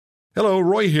Hello,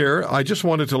 Roy here. I just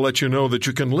wanted to let you know that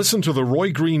you can listen to The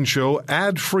Roy Green Show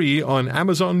ad-free on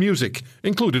Amazon Music,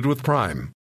 included with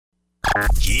Prime.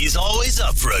 He's always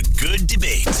up for a good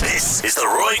debate. This is The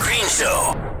Roy Green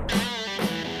Show.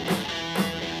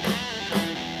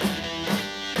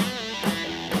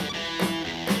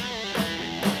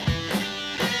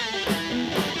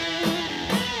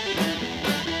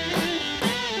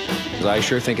 I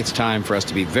sure think it's time for us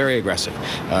to be very aggressive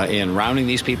in rounding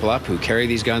these people up who carry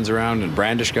these guns around and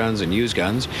brandish guns and use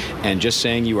guns, and just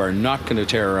saying you are not going to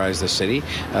terrorize the city,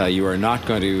 you are not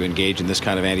going to engage in this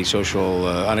kind of antisocial,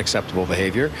 unacceptable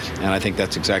behavior, and I think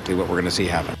that's exactly what we're going to see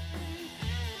happen.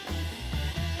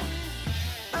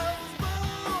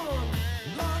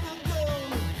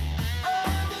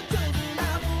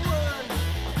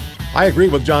 I agree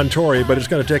with John Tory, but it's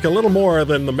going to take a little more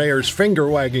than the mayor's finger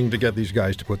wagging to get these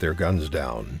guys to put their guns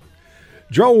down.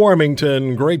 Joe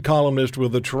Warmington, great columnist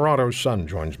with the Toronto Sun,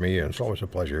 joins me, and it's always a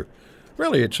pleasure.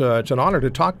 Really, it's an honor to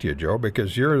talk to you, Joe,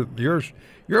 because you're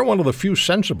one of the few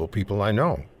sensible people I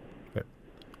know. Period.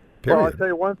 Well, I'll tell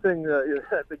you one thing.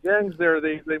 The gangs there,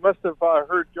 they must have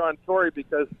heard John Tory,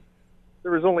 because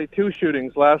there was only 2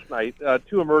 shootings last night,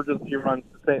 2 emergency runs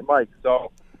to St. Mike's, so...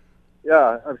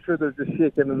 yeah, I'm sure they're just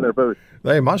shaking in their boots.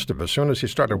 They must have. As soon as he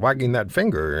started wagging that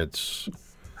finger, it's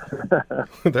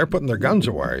they're putting their guns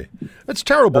away. It's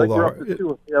terrible, though.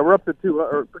 We're up to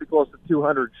or pretty close to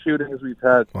 200 shootings. We've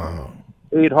had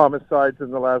 8 homicides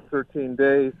in the last 13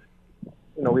 days.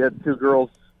 You know, we had 2 girls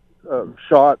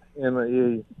shot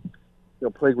in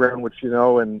a playground, which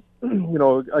and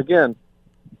again,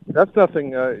 that's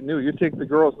nothing new. You take the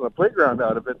girls in the playground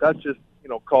out of it, that's just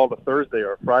called a Thursday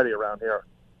or a Friday around here.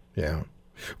 Yeah.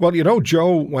 Well,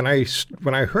 Joe, when I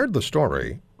heard the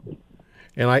story,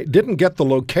 and I didn't get the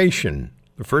location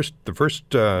the first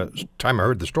time I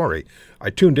heard the story, I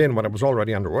tuned in when it was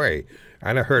already underway,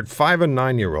 and I heard 5 and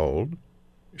 9-year-old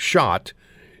shot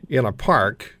in a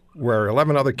park where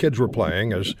 11 other kids were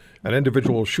playing as an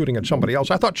individual shooting at somebody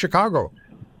else. I thought Chicago.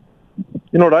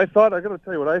 You know what I thought? I got to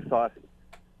tell you what I thought.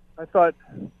 I thought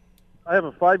I have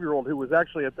a 5-year-old who was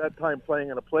actually at that time playing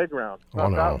in a playground.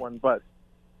 Not that one, but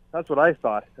that's what I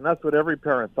thought, and that's what every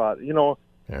parent thought. Yeah.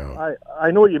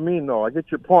 I know what you mean, though. I get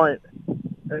your point.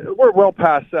 We're well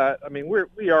past that. I mean,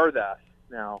 we are that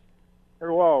now.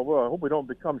 Well, I hope we don't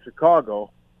become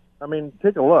Chicago. I mean,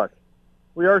 take a look.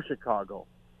 We are Chicago,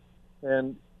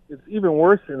 and it's even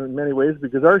worse in many ways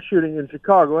because our shooting in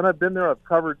Chicago, and I've been there, I've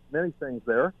covered many things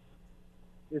there.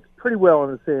 It's pretty well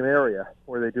in the same area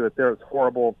where they do it there. It's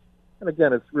horrible, and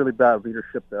again, it's really bad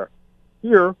leadership there.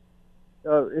 Here,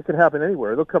 it can happen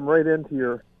anywhere. They'll come right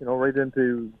into right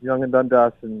into Yonge and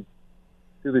Dundas and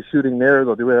do the shooting there.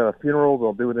 They'll do it at a funeral.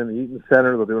 They'll do it in the Eaton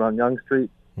Center. They'll do it on Yonge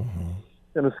Street,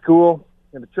 in a school,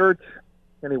 in a church,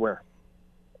 anywhere.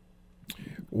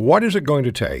 What is it going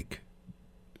to take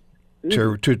I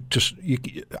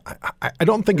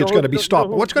don't think it's going to be stopped.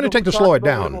 What's going to take to slow it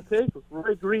down?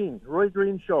 Roy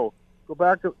Green Show. Go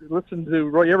back, listen to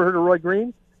Roy. You ever heard of Roy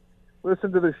Green?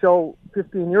 Listen to the show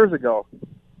 15 years ago.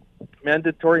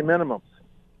 Mandatory minimums.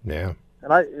 Yeah.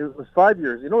 And it was 5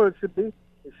 years. You know what it should be?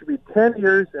 It should be 10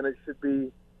 years, and it should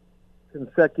be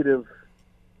consecutive,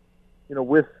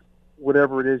 with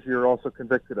whatever it is you're also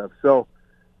convicted of. So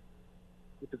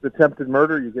if it's attempted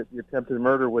murder, you get the attempted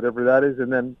murder, whatever that is,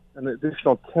 and then an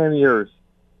additional 10 years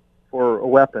for a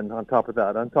weapon on top of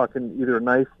that. I'm talking either a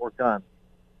knife or gun.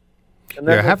 And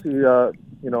then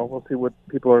we'll see what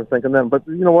people are thinking then. But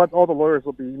you know what? All the lawyers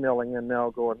will be emailing in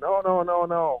now going,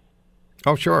 no.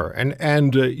 Oh, sure.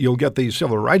 And you'll get these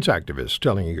civil rights activists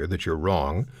telling you that you're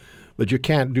wrong, that you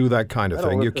can't do that kind of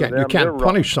thing. You can't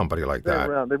punish somebody like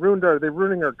that. They're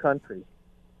ruining our country.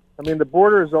 I mean, the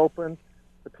border is open.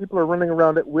 The people are running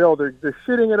around at will. They're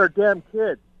shooting at our damn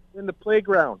kids in the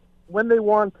playground when they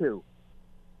want to.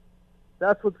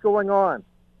 That's what's going on.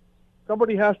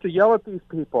 Somebody has to yell at these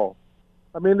people.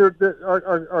 I mean,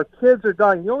 our kids are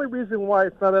dying. The only reason why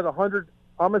it's not at 100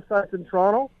 homicides in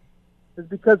Toronto is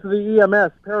because of the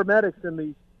EMS, paramedics, and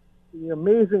the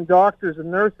amazing doctors and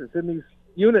nurses in these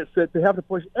units that they have to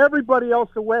push everybody else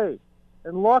away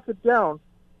and lock it down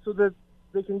so that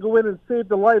they can go in and save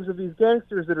the lives of these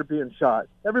gangsters that are being shot.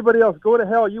 Everybody else, go to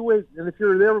hell. You wait. And if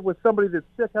you're there with somebody that's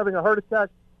sick, having a heart attack,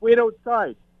 wait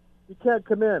outside. You can't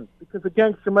come in because a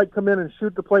gangster might come in and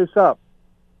shoot the place up.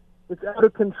 It's out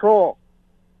of control.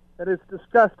 And it's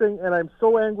disgusting, and I'm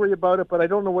so angry about it, but I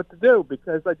don't know what to do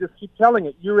because I just keep telling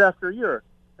it year after year.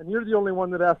 And you're the only one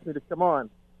that asked me to come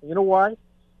on. And you know why?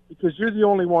 Because you're the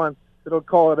only one that'll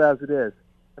call it as it is.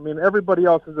 I mean, everybody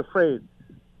else is afraid.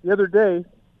 The other day,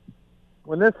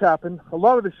 when this happened, a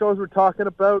lot of the shows were talking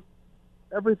about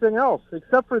everything else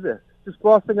except for this, just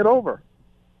glossing it over.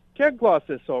 Can't gloss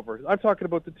this over. I'm talking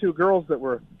about the two girls that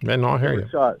were, And I'll hear you.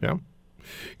 shot. Yeah.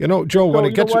 You know, Joe, So when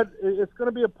you it gets know what? It's going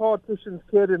to be a politician's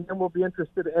kid, and then we'll be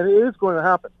interested. And it is going to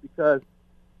happen because,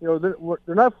 you know,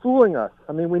 they're not fooling us.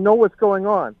 I mean, we know what's going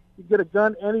on. You get a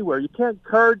gun anywhere. You can't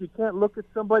card. You can't look at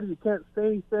somebody. You can't say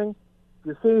anything. If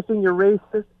you say anything, you're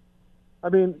racist. I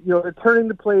mean, you know, they're turning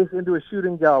the place into a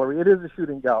shooting gallery. It is a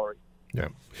shooting gallery. Yeah.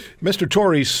 Mr.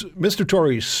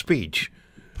 Tory's speech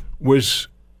was,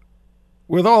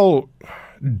 with all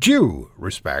due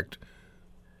respect,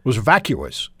 was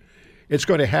vacuous. It's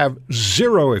going to have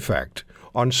zero effect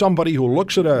on somebody who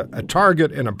looks at a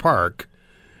target in a park,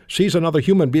 sees another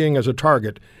human being as a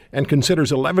target, and considers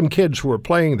 11 kids who are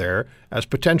playing there as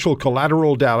potential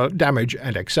collateral damage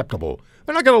and acceptable.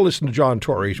 They're not going to listen to John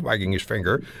Tory wagging his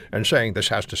finger and saying this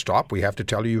has to stop. We have to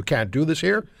tell you can't do this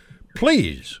here.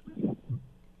 Please.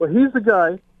 Well, he's the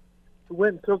guy who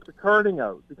went and took the carding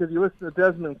out because he listened to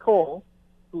Desmond Cole,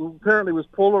 who apparently was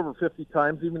pulled over 50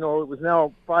 times, even though it was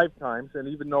now 5 times, and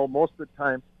even though most of the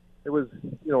time it was,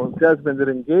 you know, Desmond that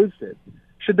engaged it.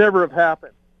 Should never have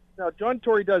happened. Now, John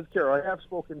Tory does care. I have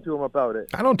spoken to him about it.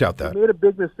 I don't doubt that. He made a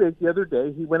big mistake the other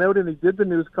day. He went out and he did the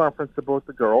news conference about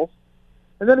the girls,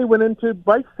 and then he went into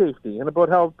bike safety and about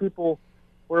how people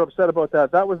were upset about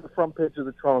that. That was the front page of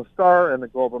the Toronto Star and the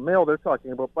Globe and Mail. They're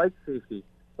talking about bike safety.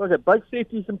 Look, bike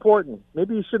safety is important.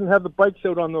 Maybe you shouldn't have the bikes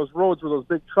out on those roads where those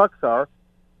big trucks are,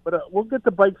 but we'll get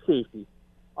to bike safety.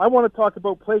 I want to talk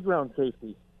about playground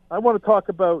safety. I want to talk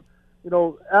about, you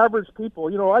know, average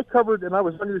people. You know, I covered and I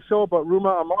was on your show about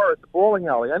Ruma Amar at the bowling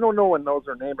alley. I know no one knows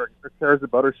her name or cares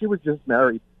about her. She was just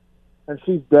married, and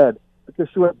she's dead because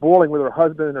she went bowling with her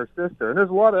husband and her sister. And there's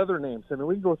a lot of other names. I mean,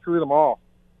 we can go through them all.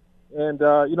 And,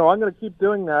 you know, I'm going to keep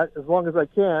doing that as long as I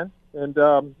can. And,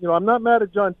 you know, I'm not mad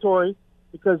at John Tory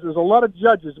because there's a lot of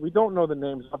judges we don't know the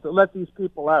names of that let these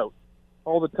people out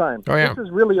all the time. Oh, yeah. This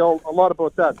is really a lot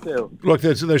about that, too. Look,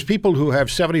 there's people who have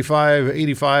 75,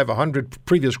 85, 100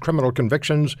 previous criminal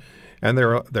convictions, and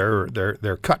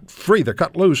they're cut free, they're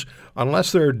cut loose,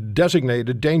 unless they're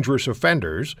designated dangerous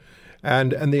offenders,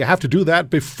 and they have to do that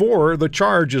before the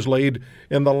charge is laid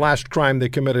in the last crime they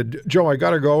committed. Joe, I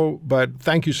got to go, but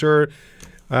thank you, sir.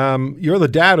 You're the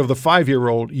dad of the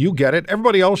 5-year-old. You get it.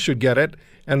 Everybody else should get it,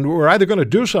 and we're either going to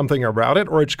do something about it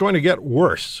or it's going to get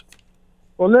worse.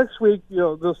 Well, next week, you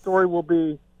know, the story will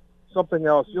be something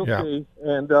else. You'll see,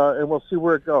 and we'll see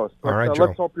where it goes. But, all right, Joe.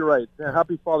 Let's hope you're right. Yeah,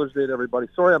 happy Father's Day to everybody.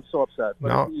 Sorry I'm so upset, but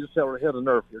No. you just hit a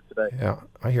nerve here today. Yeah,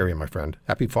 I hear you, my friend.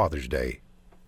 Happy Father's Day.